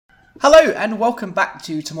Hello and welcome back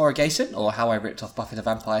to Tomorrow Gason, or How I Ripped Off Buffy the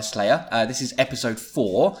Vampire Slayer. This is episode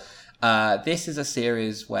 4. This is a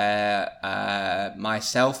series where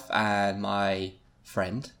myself and my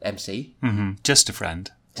friend, MC... Mm-hmm. Just a friend,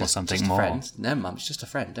 or something just more. A friend. No, Mum, it's just a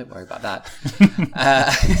friend. Don't worry about that.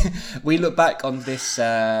 We look back on this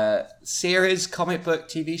series, comic book,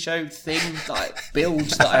 TV show thing, like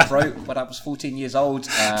builds that I wrote when I was 14 years old.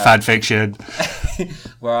 Fan fiction.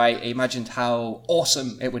 Where I imagined how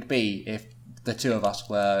awesome it would be if the two of us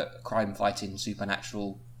were crime-fighting,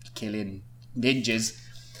 supernatural, killing ninjas.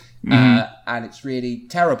 And it's really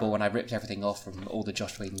terrible when I ripped everything off from all the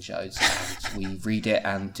Joss Whedon shows and we read it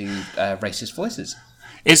and do racist voices.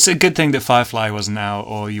 It's a good thing that Firefly wasn't out,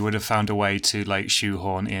 or you would have found a way to like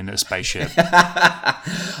shoehorn in a spaceship.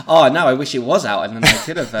 Oh no, I wish it was out and then I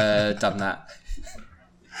could have done that.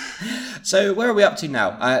 So where are we up to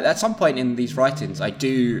now? At some point in these writings, I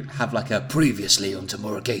do have like a previously on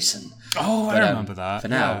Tomorrow Gason. Oh, I remember that. For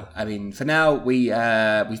now,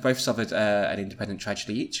 yeah. We've both suffered an independent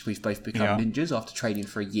tragedy each. We've both become ninjas after training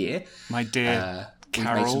for a year. My dear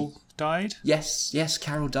Carol died? Yes,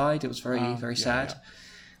 Carol died. It was very sad.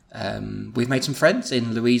 Yeah. We've made some friends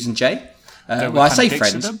in Louise and Jay. I say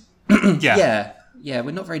friends. Yeah,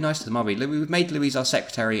 we're not very nice to them, are we? We've made Louise our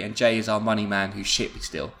secretary and Jay is our money man whose shit we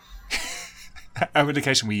steal. On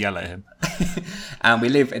occasion we yell at him. And we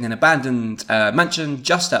live in an abandoned mansion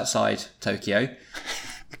just outside Tokyo.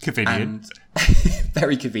 Convenient.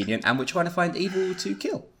 Very convenient. And we're trying to find evil to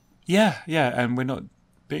kill. Yeah, and we're not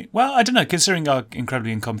being... Well, I don't know. Considering our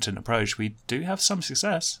incredibly incompetent approach, we do have some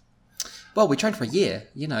success. Well, we trained for a year,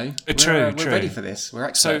 you know. True. We're ready for this. We're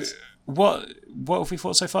experts. So, what have we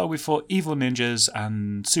fought so far? We fought evil ninjas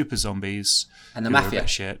and super zombies. And the Mafia.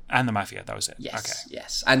 Shit. And the Mafia, that was it. Yes, okay.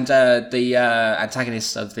 Yes. And the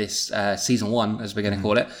antagonists of this season 1, as we're going to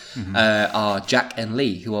call it, are Jack and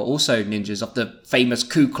Lee, who are also ninjas of the famous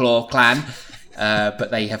Ku Claw clan. But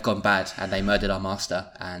they have gone bad and they murdered our master.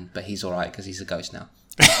 But he's all right because he's a ghost now.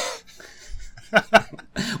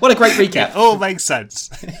 What a great recap. It all makes sense.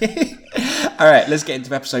 All right, let's get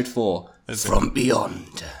into episode 4. From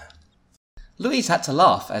Beyond. Louise had to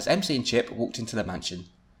laugh as MC and Chip walked into the mansion.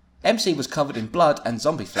 MC was covered in blood and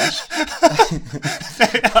zombie flesh.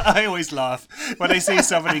 I always laugh when I see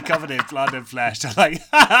somebody covered in blood and flesh. I'm like,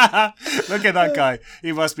 look at that guy.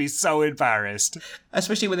 He must be so embarrassed.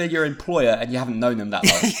 Especially when they're your employer and you haven't known them that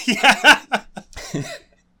long. Yeah.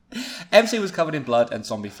 MC was covered in blood and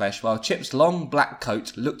zombie flesh, while Chip's long black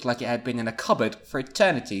coat looked like it had been in a cupboard for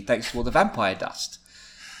eternity thanks to all the vampire dust.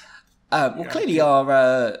 Clearly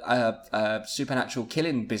our supernatural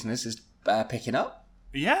killing business is picking up.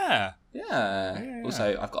 Yeah.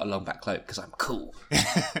 Also, I've got a long back cloak because I'm cool.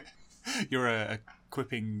 You're a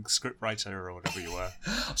quipping scriptwriter or whatever you were.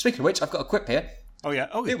 Speaking of which, I've got a quip here. Oh, yeah.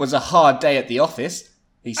 It was a hard day at the office,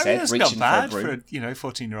 he said, that's reaching not bad for a broom.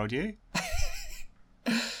 for 14-year-old you.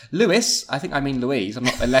 Lewis, I think I mean Louise. I'm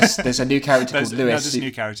not, unless there's a new character called Lewis. No, there's a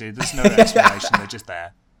new character. There's no explanation. They're just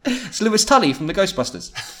there. It's Lewis Tully from the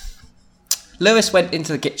Ghostbusters. Lewis went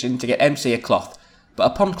into the kitchen to get MC a cloth,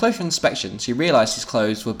 but upon closer inspection, she realised his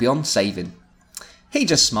clothes were beyond saving. He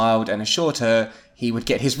just smiled and assured her he would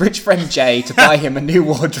get his rich friend Jay to buy him a new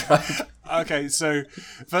wardrobe. Okay, so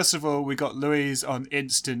first of all, we got Louise on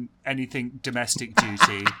instant anything domestic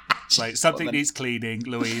duty. Like, something needs cleaning,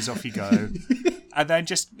 Louise, off you go. And then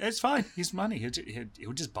it's fine. He's money.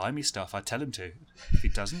 He'll just buy me stuff. I tell him to. If he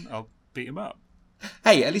doesn't, I'll beat him up.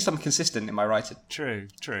 Hey, at least I'm consistent in my writing. True.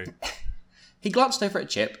 He glanced over at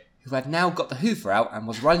Chip, who had now got the Hoover out and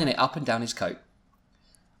was running it up and down his coat.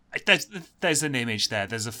 There's an image there.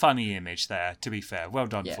 There's a funny image there, to be fair. Well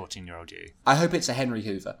done, 14-year-old you. I hope it's a Henry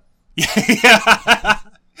Hoover. Yeah.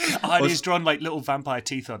 And he's drawn like little vampire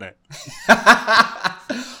teeth on it.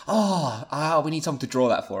 We need someone to draw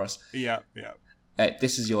that for us. Yeah. Hey,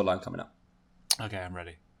 this is your line coming up. Okay, I'm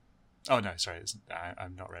ready. Oh, no, sorry.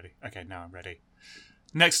 I'm not ready. Okay, now I'm ready.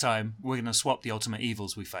 Next time, we're going to swap the ultimate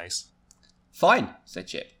evils we face. Fine, said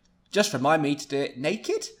Chip. Just remind me to do it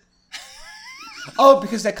naked? Oh,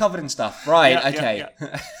 because they're covered in stuff. Right, okay.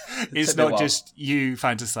 Yeah. It's not just you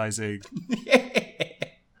fantasizing.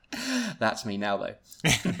 That's me now, though.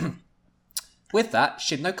 With that,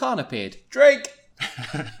 Shinno Khan appeared. Drink!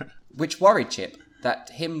 Which worried Chip, that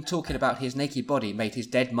him talking about his naked body made his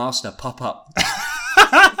dead master pop up.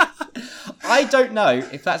 I don't know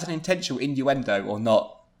if that's an intentional innuendo or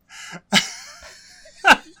not.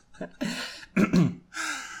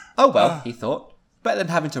 Oh well, he thought. Better than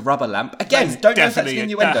having to rub a lamp. Again, don't know if that's an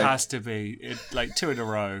innuendo. That has to be. Like 2 in a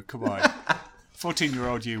row. Come on.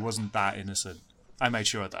 14-year-old you wasn't that innocent. I made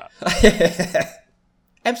sure of that.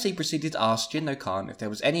 MC proceeded to ask Shinno Khan if there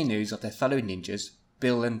was any news of their fellow ninjas,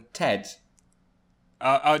 Bill and Ted.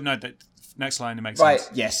 No, the next line, it makes Right,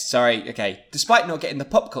 sense. yes, sorry, okay. Despite not getting the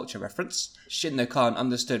pop culture reference, Shinno Khan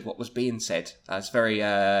understood what was being said. That's very,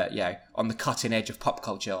 on the cutting edge of pop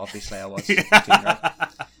culture, obviously I was.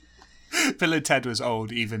 Bill and Ted was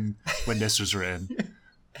old even when this was written.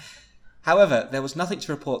 However, there was nothing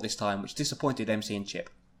to report this time, which disappointed MC and Chip.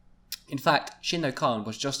 In fact, Shinno Khan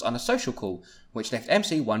was just on a social call, which left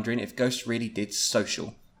MC wondering if ghosts really did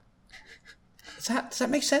social. Does that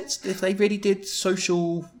make sense? If they really did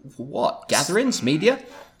social, what? Gatherings? Media?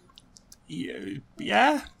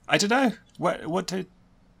 Yeah, I don't know.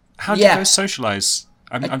 How do ghosts socialise?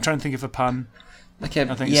 I'm trying to think of a pun. Like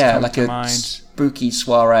a spooky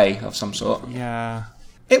soiree of some sort. Yeah.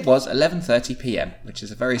 It was 11:30 p.m, which is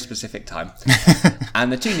a very specific time,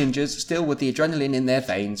 and the two ninjas, still with the adrenaline in their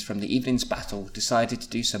veins from the evening's battle, decided to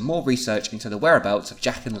do some more research into the whereabouts of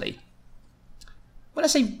Jack and Lee. When I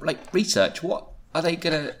say research, what are they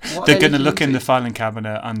gonna? They're gonna look in the filing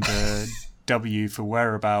cabinet under W for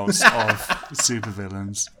whereabouts of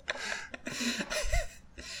supervillains.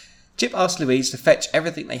 Chip asked Louise to fetch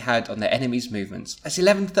everything they had on their enemy's movements. It's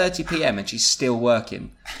 11:30 p.m. and she's still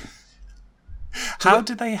working. How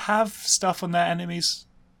do they have stuff on their enemies'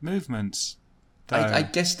 movements? I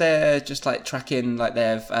guess they're just tracking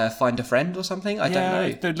their find a friend or something. I don't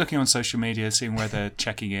know. They're looking on social media, seeing where they're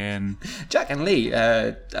checking in. Jack and Lee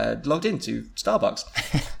logged into Starbucks.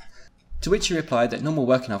 To which she replied that normal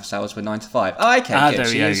working office hours were 9 to 5. Oh, okay, good.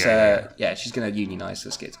 She's going to unionise,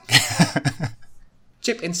 that's good.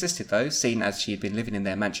 Chip insisted, though, seeing as she had been living in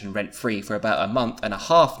their mansion rent-free for about a month and a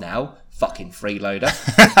half now. Fucking freeloader.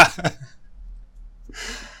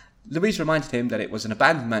 Louise reminded him that it was an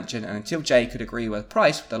abandoned mansion, and until Jay could agree with a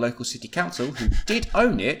price with the local city council, who did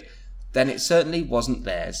own it, then it certainly wasn't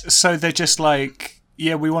theirs. So they're just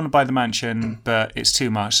we want to buy the mansion, but it's too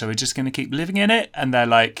much, so we're just going to keep living in it? And they're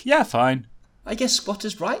like, yeah, fine. I guess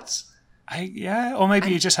squatters' rights? Or maybe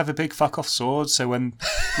you just have a big fuck-off sword, so when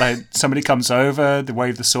somebody comes over, they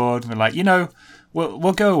wave the sword, and they're like,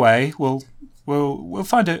 we'll go away, we'll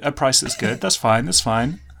find a price that's good, that's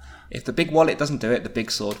fine. If the big wallet doesn't do it, the big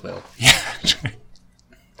sword will. Yeah, true.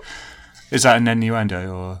 Is that an innuendo,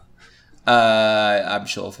 or...? I'm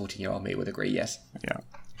sure 14-year-old me would agree, yes. Yeah.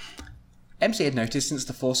 MC had noticed since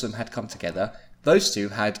the foursome had come together, those two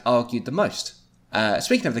had argued the most.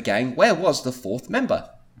 Speaking of the gang, where was the fourth member?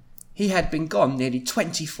 He had been gone nearly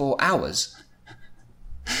 24 hours.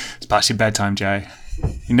 It's past your bedtime, Jay.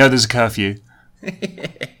 You know there's a curfew.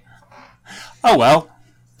 Oh well,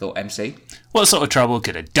 thought MC. What sort of trouble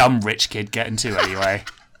could a dumb rich kid get into anyway?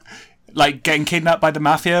 Getting kidnapped by the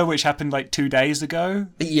mafia, which happened 2 days ago?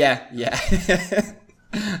 Yeah.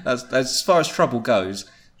 That's as far as trouble goes.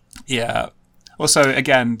 Yeah. Also,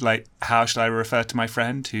 again, how should I refer to my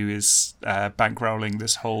friend who is bankrolling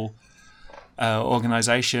this whole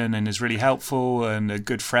organisation and is really helpful and a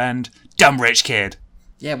good friend? Dumb rich kid.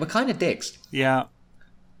 Yeah, we're kind of dicks. Yeah.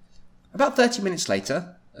 About 30 minutes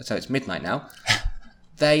later, so it's midnight now,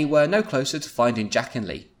 they were no closer to finding Jack and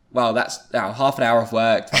Lee. Well, that's now half an hour of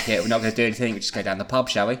work. Fuck it, we're not going to do anything. We just go down the pub,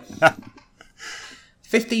 shall we?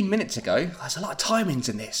 15 minutes ago, there's a lot of timings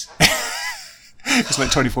in this. It's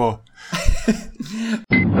 24.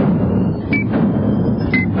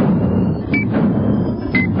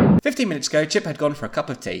 15 minutes ago, Chip had gone for a cup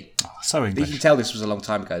of tea. Oh, so English. But you can tell this was a long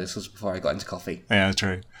time ago. This was before I got into coffee. Yeah,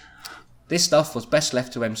 true. This stuff was best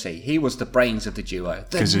left to MC. He was the brains of the duo.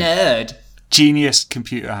 The nerd. Genius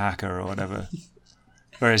computer hacker or whatever.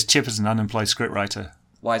 Whereas Chip is an unemployed scriptwriter.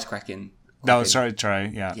 Wisecracking. No, sorry,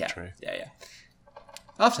 yeah, true. Yeah.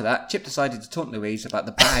 After that, Chip decided to taunt Louise about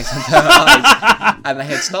the bags under her eyes, and they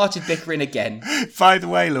had started bickering again. By the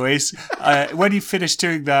way, Louise, when you finish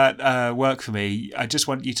doing that work for me, I just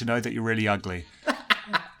want you to know that you're really ugly.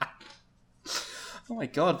 Oh my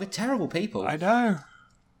god, we're terrible people. I know.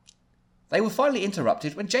 They were finally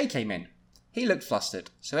interrupted when Jay came in. He looked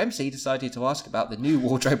flustered, so MC decided to ask about the new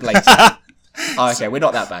wardrobe later. Okay, we're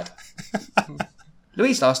not that bad.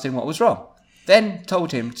 Louise asked him what was wrong, then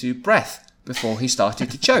told him to breath before he started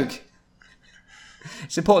to choke.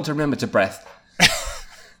 It's important to remember to breath.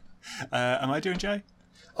 Am I doing Jay?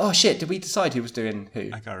 Oh shit, did we decide who was doing who?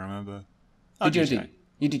 I can't remember. You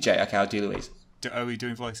did Jay. Okay, I'll do Louise. Are we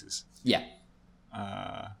doing voices? Yeah.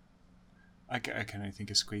 I can only think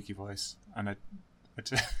of squeaky voice. And I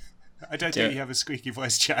don't think you have a squeaky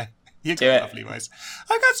voice, Jay. You've got a lovely voice.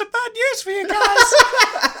 I've got some bad news for you guys.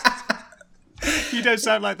 You don't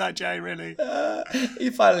sound like that, Jay, really. He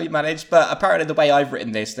finally managed, but apparently the way I've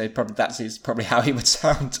written this, that's probably how he would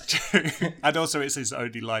sound. And also it's his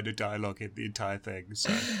only line of dialogue in the entire thing.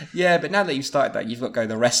 So. Yeah, but now that you've started that, you've got to go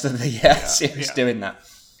the rest of the series doing that.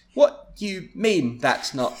 What do you mean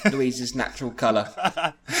that's not Louise's natural colour?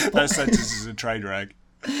 That sentence is a train wreck.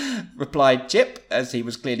 Replied Chip, as he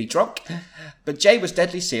was clearly drunk. But Jay was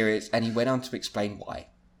deadly serious, and he went on to explain why.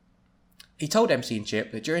 He told MC and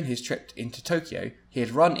Chip that during his trip into Tokyo, he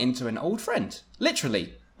had run into an old friend,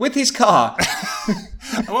 literally, with his car.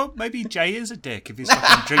 Well, maybe Jay is a dick if he's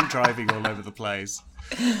fucking drink driving all over the place.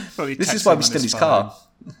 This is why we steal his car.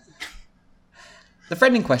 The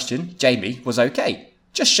friend in question, Jamie, was okay,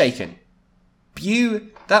 just shaken.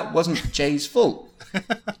 That wasn't Jay's fault.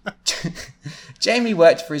 Jamie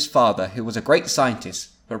worked for his father, who was a great scientist,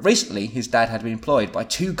 but recently his dad had been employed by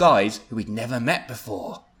two guys who he'd never met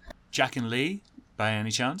before. Jack and Lee, by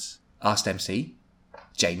any chance? Asked MC.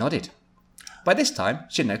 Jay nodded. By this time,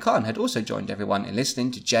 Shinno Khan had also joined everyone in listening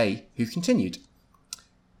to Jay, who continued.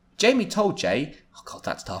 Jamie told Jay... Oh god,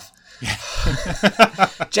 that's tough.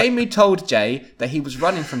 Jamie told Jay that he was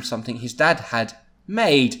running from something his dad had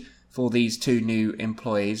made for these two new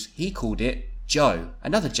employees. He called it Joe.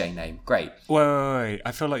 Another J name. Great. Wait.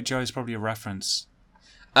 I feel like Joe is probably a reference.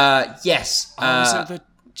 Yes.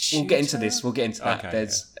 We'll get into this. We'll get into that. Okay,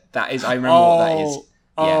 that is. I remember what that is.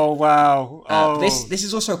 Oh, wow. This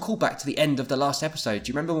is also a callback to the end of the last episode. Do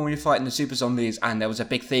you remember when we were fighting the super zombies and there was a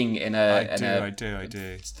big thing in a... I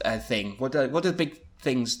do. A thing. What do big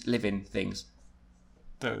things live in things?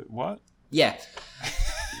 The what? Yeah.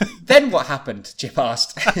 Then what happened? Chip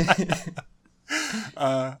asked.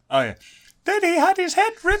 Yeah. Then he had his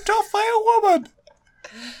head ripped off by a woman.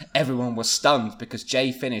 Everyone was stunned because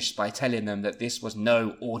Jay finished by telling them that this was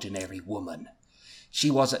no ordinary woman. She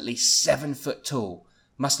was at least 7 foot tall,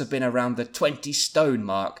 must have been around the 20 stone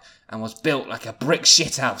mark, and was built like a brick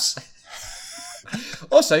shithouse.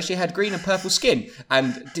 Also, she had green and purple skin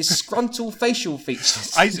and disgruntled facial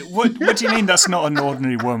features. What do you mean that's not an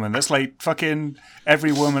ordinary woman? That's like fucking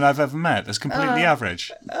every woman I've ever met. That's completely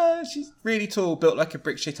average. She's really tall, built like a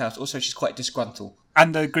brick shithouse. Also, she's quite disgruntled.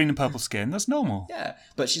 And the green and purple skin, that's normal. Yeah,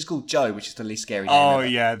 but she's called Joe, which is the least scary name ever.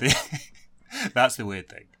 Yeah, that's the weird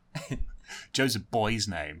thing. Joe's a boy's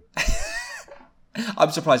name.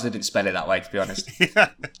 I'm surprised they didn't spell it that way, to be honest. Yeah.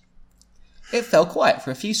 It fell quiet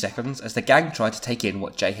for a few seconds as the gang tried to take in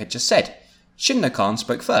what Jay had just said. Shinno Khan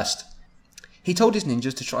spoke first. He told his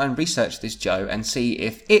ninjas to try and research this Joe and see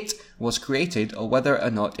if it was created or whether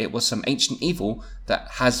or not it was some ancient evil that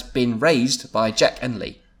has been raised by Jack and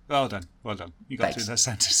Lee. Well done. You got through that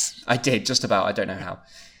sentence. I did, just about. I don't know how.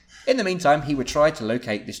 In the meantime, he would try to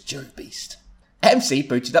locate this Joe beast. MC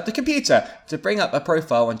booted up the computer to bring up a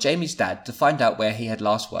profile on Jamie's dad to find out where he had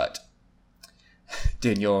last worked.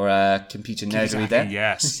 Doing your computer nerdery there?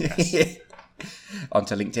 Yes.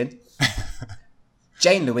 Onto LinkedIn.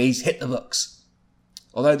 Jay and Louise hit the books.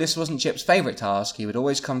 Although this wasn't Chip's favourite task, he would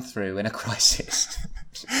always come through in a crisis.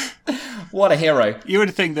 What a hero. You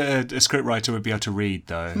would think that a scriptwriter would be able to read,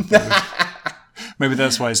 though. Maybe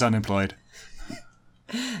that's why he's unemployed.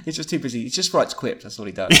 He's just too busy. He just writes quips, that's all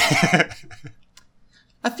he does.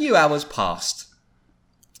 A few hours passed.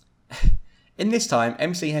 In this time,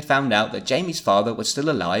 MC had found out that Jamie's father was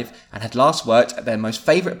still alive and had last worked at their most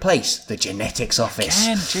favourite place, the genetics office.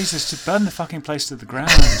 Again, Jesus, to burn the fucking place to the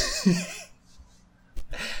ground.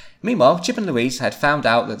 Meanwhile, Chip and Louise had found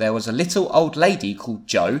out that there was a little old lady called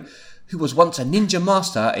Jo, who was once a ninja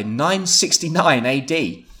master in 969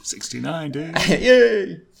 AD. 69, dude.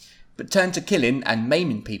 Yay! But turned to killing and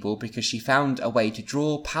maiming people because she found a way to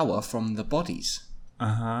draw power from the bodies.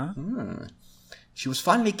 Uh-huh. She was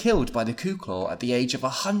finally killed by the Ku Claw at the age of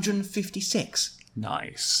 156.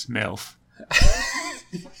 Nice. MILF.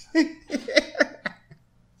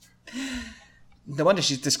 No wonder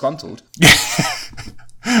she's disgruntled.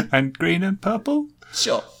 And green and purple?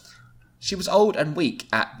 Sure. She was old and weak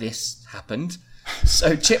at this happened,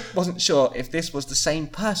 so Chip wasn't sure if this was the same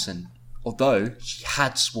person, although she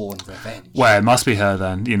had sworn revenge. Well, it must be her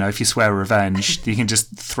then. You know, if you swear revenge, you can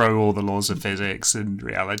just throw all the laws of physics and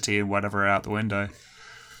reality and whatever out the window.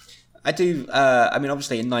 I do,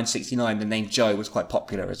 obviously in 969 the name Joe was quite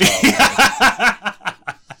popular as well.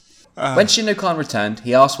 When Shinno Khan returned,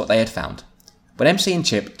 he asked what they had found. When MC and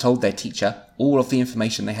Chip told their teacher all of the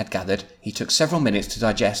information they had gathered, he took several minutes to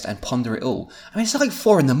digest and ponder it all. I mean, it's like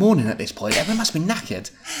 4 a.m. at this point. Everyone must be knackered.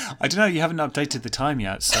 I don't know, you haven't updated the time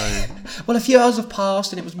yet, so... Well, a few hours have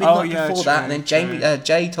passed and it was midnight before that, and then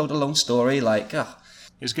Jay told a long story, like... It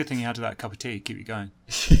was a good thing you had that cup of tea, keep you going.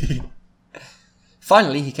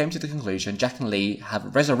 Finally, he came to the conclusion Jack and Lee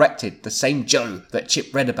have resurrected the same Joe that Chip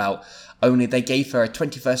read about, only they gave her a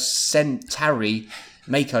 21st century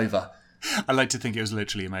makeover. I like to think it was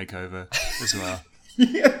literally a makeover as well.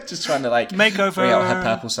 Yeah, just trying to makeover. bring out her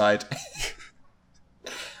purple side.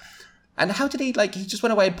 And how did he he just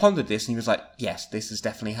went away and pondered this and he was like, yes, this has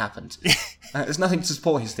definitely happened. There's nothing to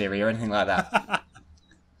support his theory or anything like that.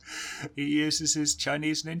 He uses his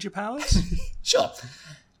Chinese ninja powers? Sure.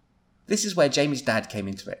 This is where Jamie's dad came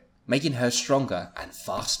into it, making her stronger and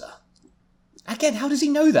faster. Again, how does he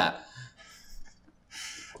know that?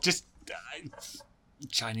 Just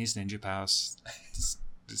Chinese ninja powers.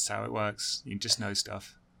 That's how it works. You just know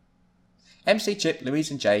stuff. MC, Chip,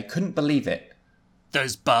 Louise and Jay couldn't believe it.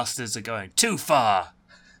 Those bastards are going too far,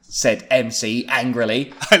 said MC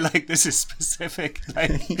angrily. I like this is specific.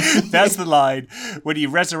 That's the line. When you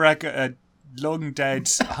resurrect a long dead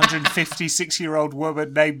 156-year-old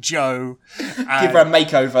woman named Joe. Give her a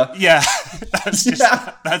makeover. Yeah.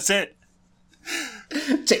 That's it.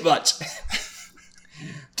 Too much.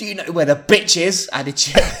 Do you know where the bitch is? Added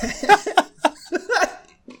Chip.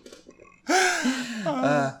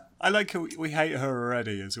 I like how we hate her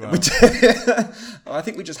already as well. I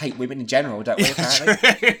think we just hate women in general, don't we,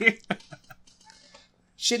 apparently?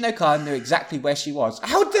 Shinno Khan knew exactly where she was.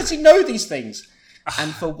 How does he know these things?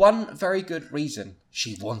 And for one very good reason.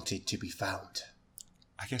 She wanted to be found.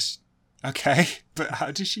 I guess... Okay, but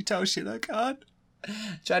how did she tell Shinno Khan?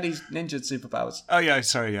 Chinese ninja superpowers. Oh, yeah,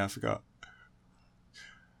 sorry, yeah, I forgot.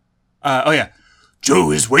 Oh, yeah.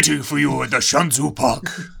 Joe is waiting for you at the Shanzu Park.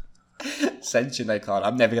 Said Shinno Khan.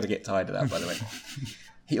 I'm never going to get tired of that, by the way.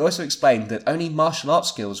 He also explained that only martial arts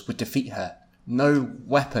skills would defeat her. No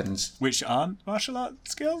weapons. Which aren't martial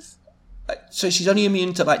arts skills? So she's only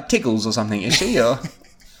immune to, tickles or something, is she? Or...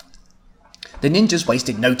 The ninjas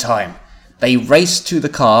wasted no time. They raced to the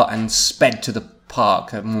car and sped to the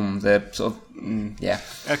park. Yeah.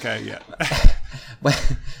 Okay, yeah.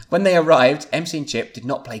 When they arrived, MC and Chip did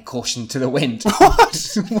not play caution to the wind.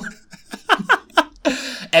 What?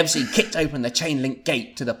 MC kicked open the chain-link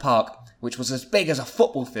gate to the park, which was as big as a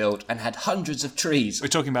football field and had hundreds of trees. We're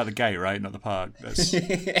talking about the gate, right? Not the park.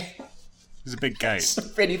 It's a big gate. It's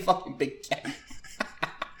a really fucking big gate.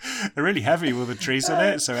 They're really heavy with the trees on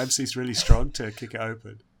it, so MC's really strong to kick it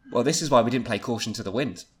open. Well, this is why we didn't play caution to the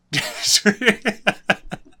wind.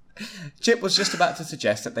 Chip was just about to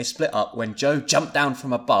suggest that they split up when Joe jumped down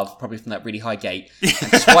from above, probably from that really high gate,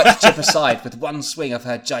 and swiped Chip aside with one swing of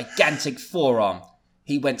her gigantic forearm.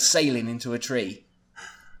 He went sailing into a tree.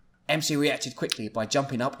 MC reacted quickly by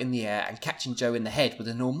jumping up in the air and catching Joe in the head with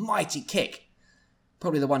an almighty kick.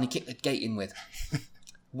 Probably the one he kicked the gate in with.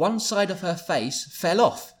 One side of her face fell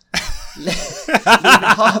off,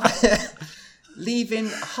 leaving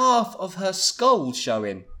half of her skull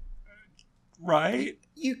showing. Right.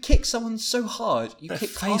 You kick someone so hard, you Their kick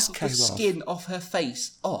face half of the came skin off her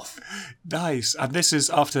face off. Nice. And this is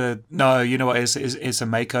after... No, you know what? It's a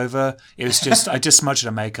makeover. It was just... I just smudged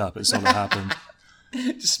her makeup. It's all that happened.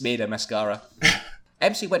 Just smeared her mascara.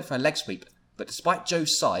 MC went for a leg sweep, but despite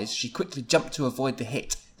Joe's size, she quickly jumped to avoid the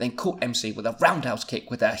hit, then caught MC with a roundhouse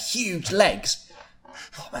kick with her huge legs.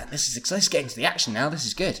 Oh man, this is exciting. Let's get into the action now. This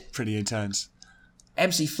is good. Pretty intense.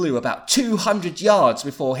 MC flew about 200 yards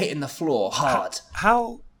before hitting the floor hard.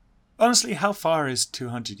 Honestly, how far is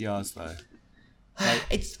 200 yards though? I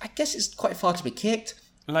guess it's quite far to be kicked.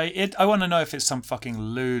 I want to know if it's some fucking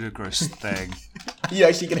ludicrous thing. Are you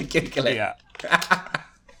actually going to Google it? Yeah.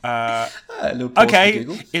 Okay,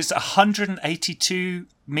 it's 182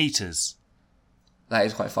 meters. That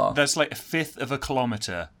is quite far. That's like a fifth of a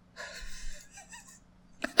kilometer.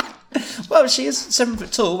 Well, she is 7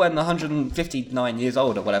 foot tall and 159 years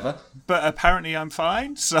old or whatever. But apparently I'm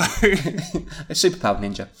fine, so... A superpower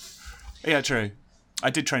ninja. Yeah, true. I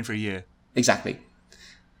did train for a year. Exactly.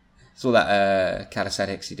 It's all that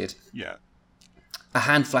calisthenics he did. Yeah. A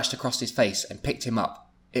hand flashed across his face and picked him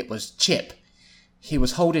up. It was Chip. He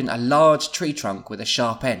was holding a large tree trunk with a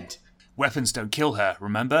sharp end. Weapons don't kill her,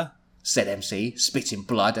 remember? Said MC, spitting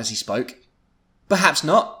blood as he spoke. Perhaps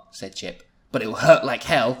not, said Chip, but it'll hurt like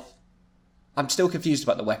hell. I'm still confused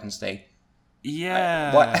about the weapons thing.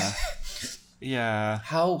 Yeah. What? Yeah.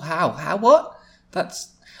 How, what?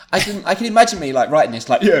 That's... I can imagine me, writing this,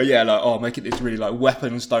 making this really,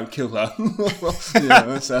 weapons don't kill her.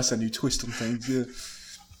 Yeah, that's a new twist on things, yeah.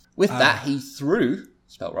 With that, he threw,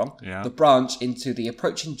 spelled wrong, the branch into the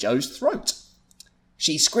approaching Joe's throat.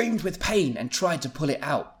 She screamed with pain and tried to pull it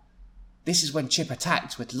out. This is when Chip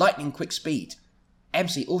attacked with lightning-quick speed.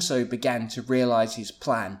 MC also began to realise his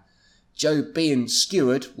plan. Joe being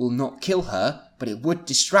skewered will not kill her, but it would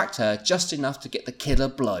distract her just enough to get the killer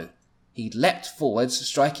blow. He leapt forwards,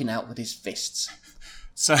 striking out with his fists.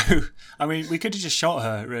 So, I mean, we could have just shot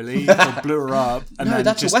her, really, or blew her up, and No, then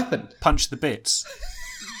that's just a weapon. punch the bits.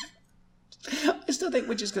 I still think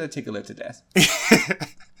we're just going to tickle her to death.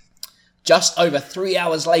 Just over 3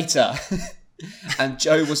 hours later, and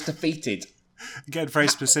Joe was defeated. Again, very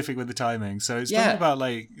specific with the timing. So it's probably about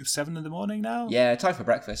like 7 a.m. now? Yeah, time for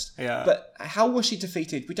breakfast. Yeah. But how was she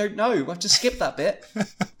defeated? We don't know. We'll have to skip that bit.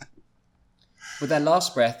 With her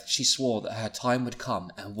last breath, she swore that her time would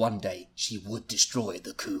come and one day she would destroy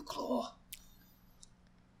the Ku Claw.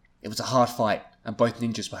 It was a hard fight and both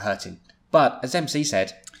ninjas were hurting. But, as MC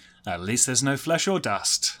said... At least there's no flesh or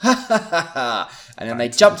dust. And then they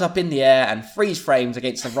jumped up in the air and freeze framed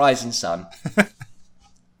against the rising sun.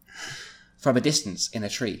 From a distance, in a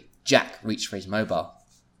tree, Jack reached for his mobile.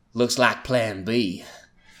 Looks like plan B,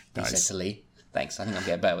 he said to Lee. Thanks, I think I'm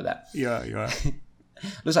getting better with that. Yeah, you are.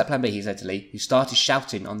 Looks like plan B, he said to Lee, who started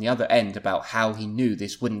shouting on the other end about how he knew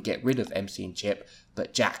this wouldn't get rid of MC and Chip,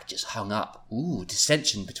 but Jack just hung up. Ooh,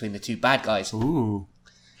 dissension between the two bad guys. Ooh.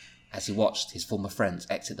 As he watched his former friends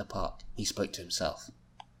exit the park, he spoke to himself.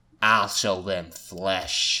 I'll show them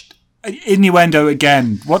flesh. Innuendo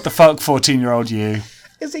again. What the fuck, 14-year-old you?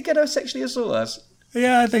 Is he going to sexually assault us?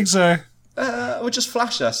 Yeah, I think so. Or just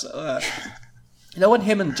flash us? When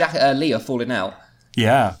him and Lee are falling out.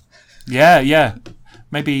 Yeah.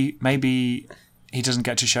 Maybe he doesn't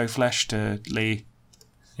get to show flesh to Lee.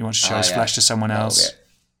 He wants to show his flesh to someone else.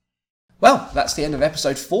 Well, that's the end of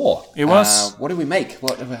episode 4. It was. What do we make?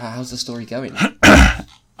 How's the story going?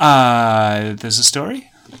 There's a story?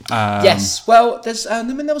 Yes. Well, there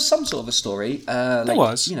was some sort of a story. There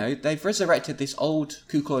was. They've resurrected this old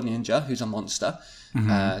Ku Claw ninja who's a monster,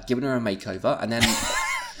 given her a makeover, and then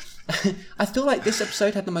I feel like this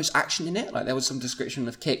episode had the most action in it. Like there was some description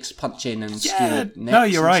of kicks, punching, and skewered necks. No,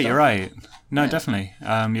 you're right. No, definitely.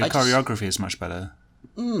 Your choreography is much better.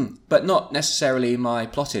 But not necessarily my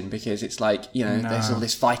plotting, because it's like, there's all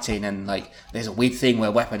this fighting and like there's a weird thing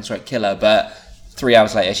where weapons won't kill her, but 3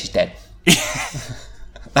 hours later she's dead.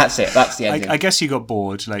 That's it. That's the ending. I guess you got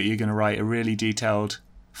bored. Like you're going to write a really detailed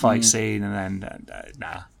fight scene and then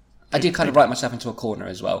nah. I did kind of write myself into a corner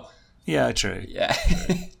as well. Yeah, true. Yeah.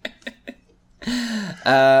 We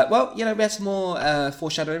had some more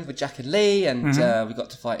foreshadowing with Jack and Lee, and we got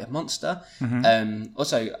to fight a monster.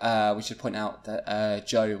 Also, we should point out that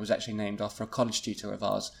Joe was actually named after a college tutor of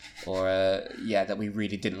ours, that we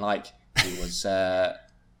really didn't like. He was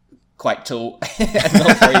quite tall and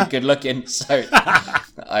not very good looking, so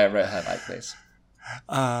I wrote her like this.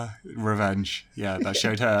 Revenge. Yeah, that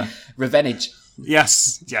showed her. Revenge.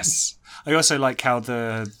 Yes. I also like how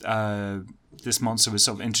this monster was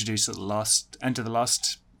sort of introduced at the end of the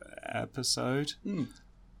last episode.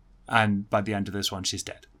 And by the end of this one, she's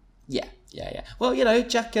dead. Yeah. Well,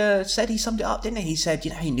 Jack said he summed it up, didn't he? He said,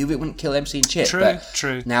 he knew it wouldn't kill MC and Chip.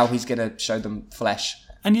 True. Now he's going to show them flesh.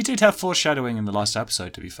 And you did have foreshadowing in the last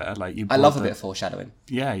episode, to be fair. I love a bit of foreshadowing.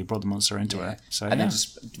 Yeah, you brought the monster into it. So, and then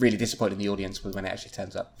just really disappointing the audience when it actually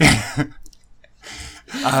turns up.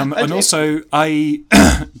 And also, I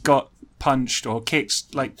got punched or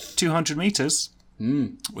kicked like 200 meters,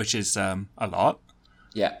 which is a lot.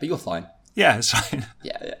 Yeah, but you're fine. Yeah, it's fine.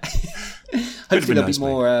 Yeah. Hopefully there'll be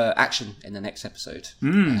more action in the next episode,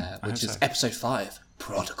 which is episode 5,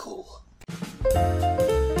 Prodigal.